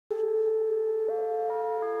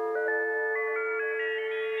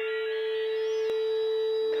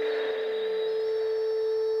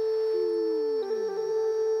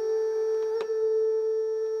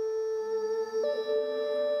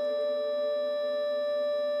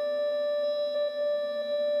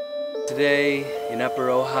Today in Upper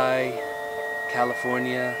Ojai,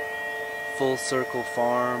 California, Full Circle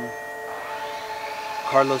Farm,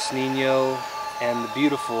 Carlos Niño and the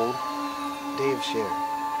beautiful Scher.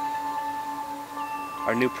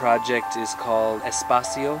 Our new project is called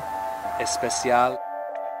Espacio Especial.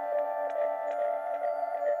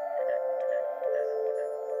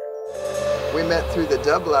 We met through the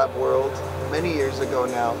dub lab world many years ago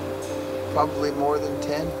now, probably more than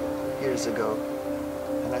 10 years ago.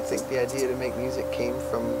 And I think the idea to make music came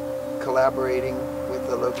from collaborating with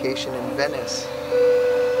a location in Venice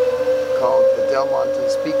called the Del Monte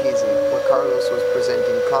Speakeasy, where Carlos was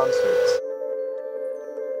presenting concerts.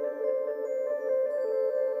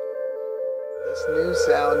 This new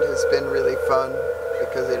sound has been really fun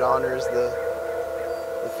because it honors the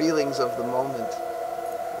feelings of the moment.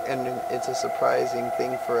 And it's a surprising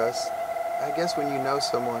thing for us. I guess when you know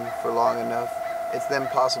someone for long enough, it's then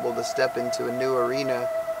possible to step into a new arena,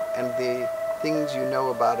 and the things you know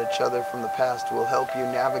about each other from the past will help you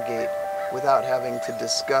navigate without having to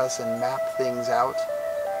discuss and map things out.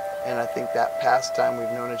 And I think that past time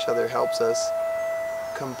we've known each other helps us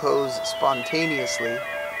compose spontaneously,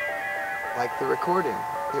 like the recording.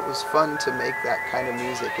 It was fun to make that kind of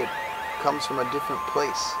music. It comes from a different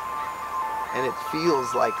place, and it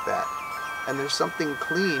feels like that. And there's something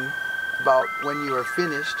clean about when you are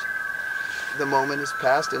finished, the moment is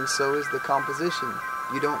past, and so is the composition.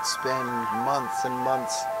 You don't spend months and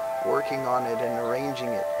months working on it and arranging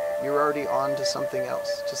it. You're already on to something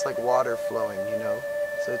else, just like water flowing, you know?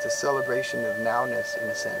 So it's a celebration of nowness in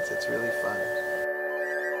a sense. It's really fun.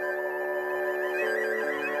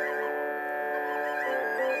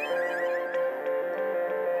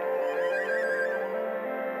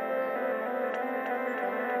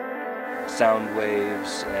 Sound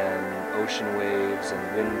waves and ocean waves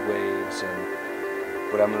and wind waves and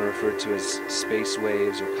what I'm going to refer to as space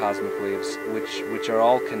waves or cosmic waves, which are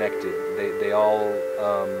all connected. They all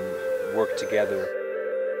work together.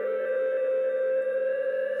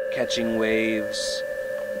 Catching waves,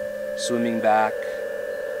 swimming back,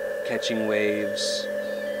 catching waves,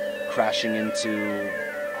 crashing into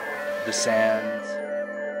the sand.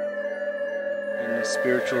 In a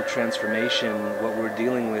spiritual transformation, what we're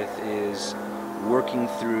dealing with is working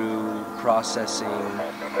through, processing,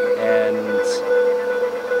 and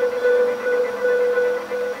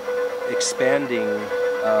expanding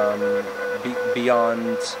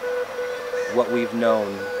beyond what we've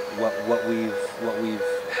known, what we've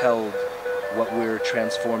held, what we're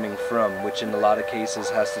transforming from, which in a lot of cases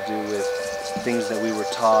has to do with things that we were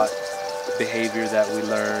taught, behavior that we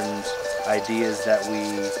learned, ideas that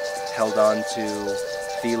we held on to,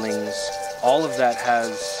 feelings. All of that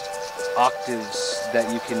has octaves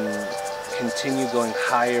that you can continue going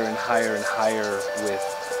higher and higher and higher with.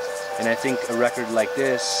 And I think a record like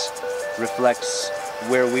this reflects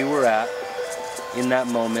where we were at in that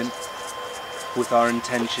moment with our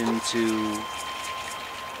intention to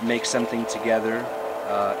make something together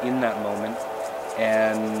in that moment.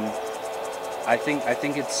 And I think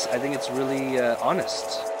it's really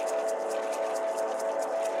honest.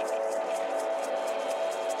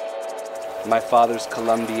 My father's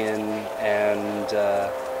Colombian, and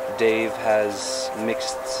Dave has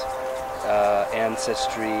mixed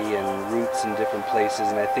ancestry and roots in different places,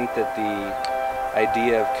 and I think that the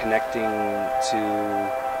idea of connecting to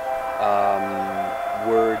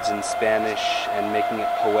words in Spanish and making it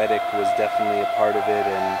poetic was definitely a part of it.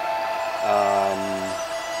 And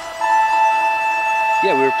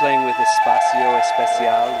yeah, we were playing with Espacio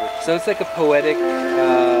Especial, so it's like a poetic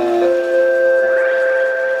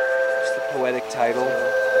poetic title,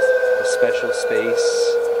 a special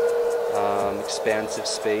space, expansive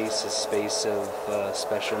space, a space of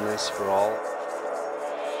specialness for all.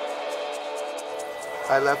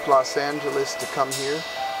 I left Los Angeles to come here.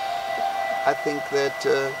 I think that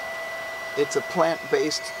it's a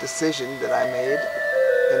plant-based decision that I made,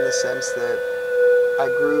 in the sense that I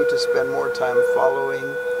grew to spend more time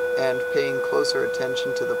following and paying closer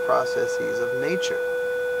attention to the processes of nature,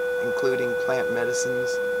 including plant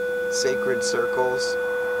medicines, sacred circles,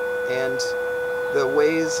 and the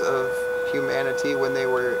ways of humanity when they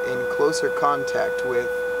were in closer contact with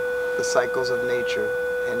the cycles of nature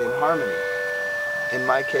and in harmony. In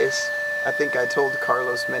my case, I think I told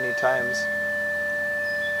Carlos many times,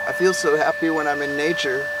 I feel so happy when I'm in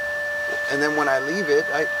nature, and then when I leave it,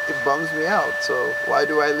 it bums me out. So why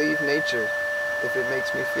do I leave nature if it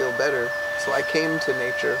makes me feel better? So I came to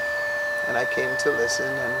nature, and I came to listen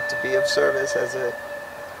and to be of service as a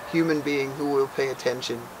human being who will pay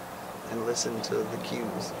attention and listen to the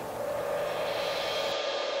cues.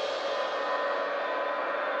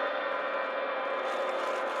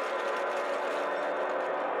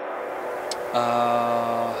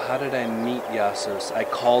 How did I meet Iasos? I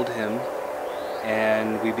called him,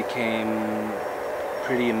 and we became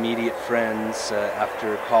pretty immediate friends.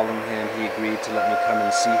 After calling him, he agreed to let me come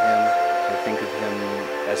and see him. I think of him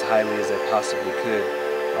as highly as I possibly could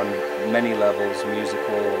on many levels,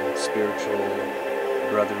 musical, spiritual,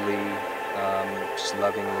 brotherly, just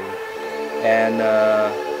lovingly. And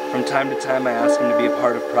from time to time I ask him to be a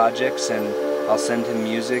part of projects, and I'll send him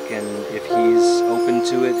music, and if he's open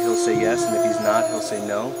to it, he'll say yes, and if he's not, he'll say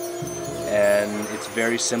no. And it's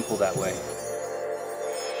very simple that way.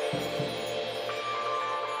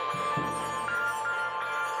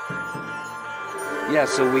 Yeah,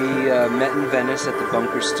 so we met in Venice at the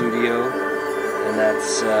Bunker Studio, and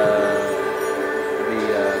that's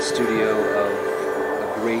the studio of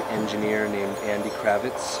a great engineer named Andy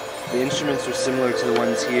Kravitz. The instruments are similar to the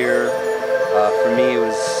ones here. For me, it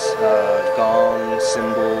was gong,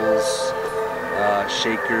 cymbals,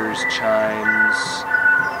 shakers, chimes,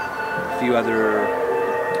 a few other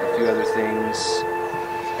things.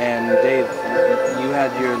 And Dave, you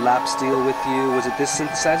had your lap steel with you. Was it this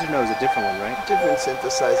synthesizer? No, it was a different one, right? Different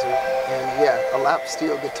synthesizer. And yeah, a lap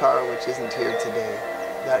steel guitar, which isn't here today.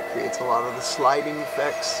 That creates a lot of the sliding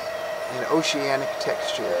effects and oceanic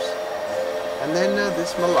textures. And then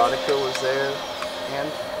this melodica was there,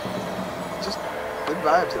 and just good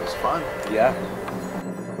vibes. It was fun. Yeah.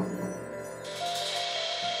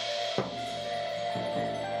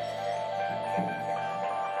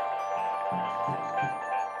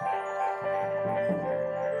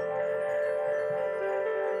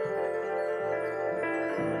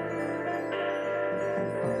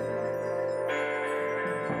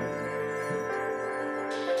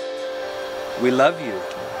 We love you.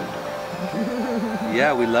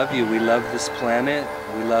 Yeah, we love you. We love this planet.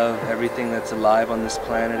 We love everything that's alive on this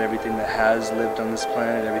planet, everything that has lived on this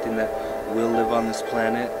planet, everything that will live on this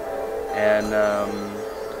planet. And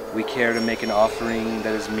we care to make an offering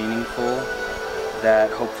that is meaningful,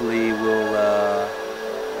 that hopefully will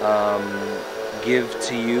give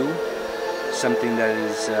to you something that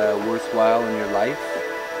is worthwhile in your life.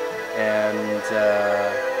 And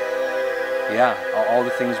yeah, all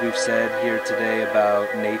the things we've said here today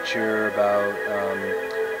about nature, about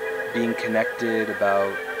being connected,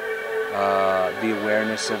 about the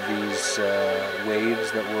awareness of these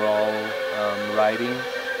waves that we're all riding.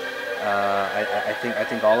 I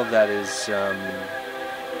think all of that is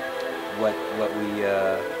what we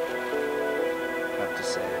have to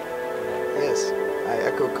say. Yes, I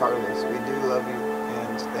echo Carlos. We do love you,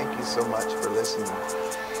 and thank you so much for listening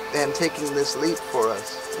and taking this leap for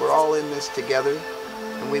us. We're all in this together,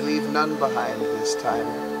 and we leave none behind this time.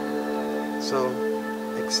 So,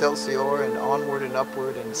 Excelsior and onward and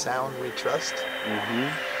upward, and sound we trust.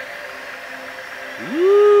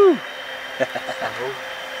 Woo! I hope.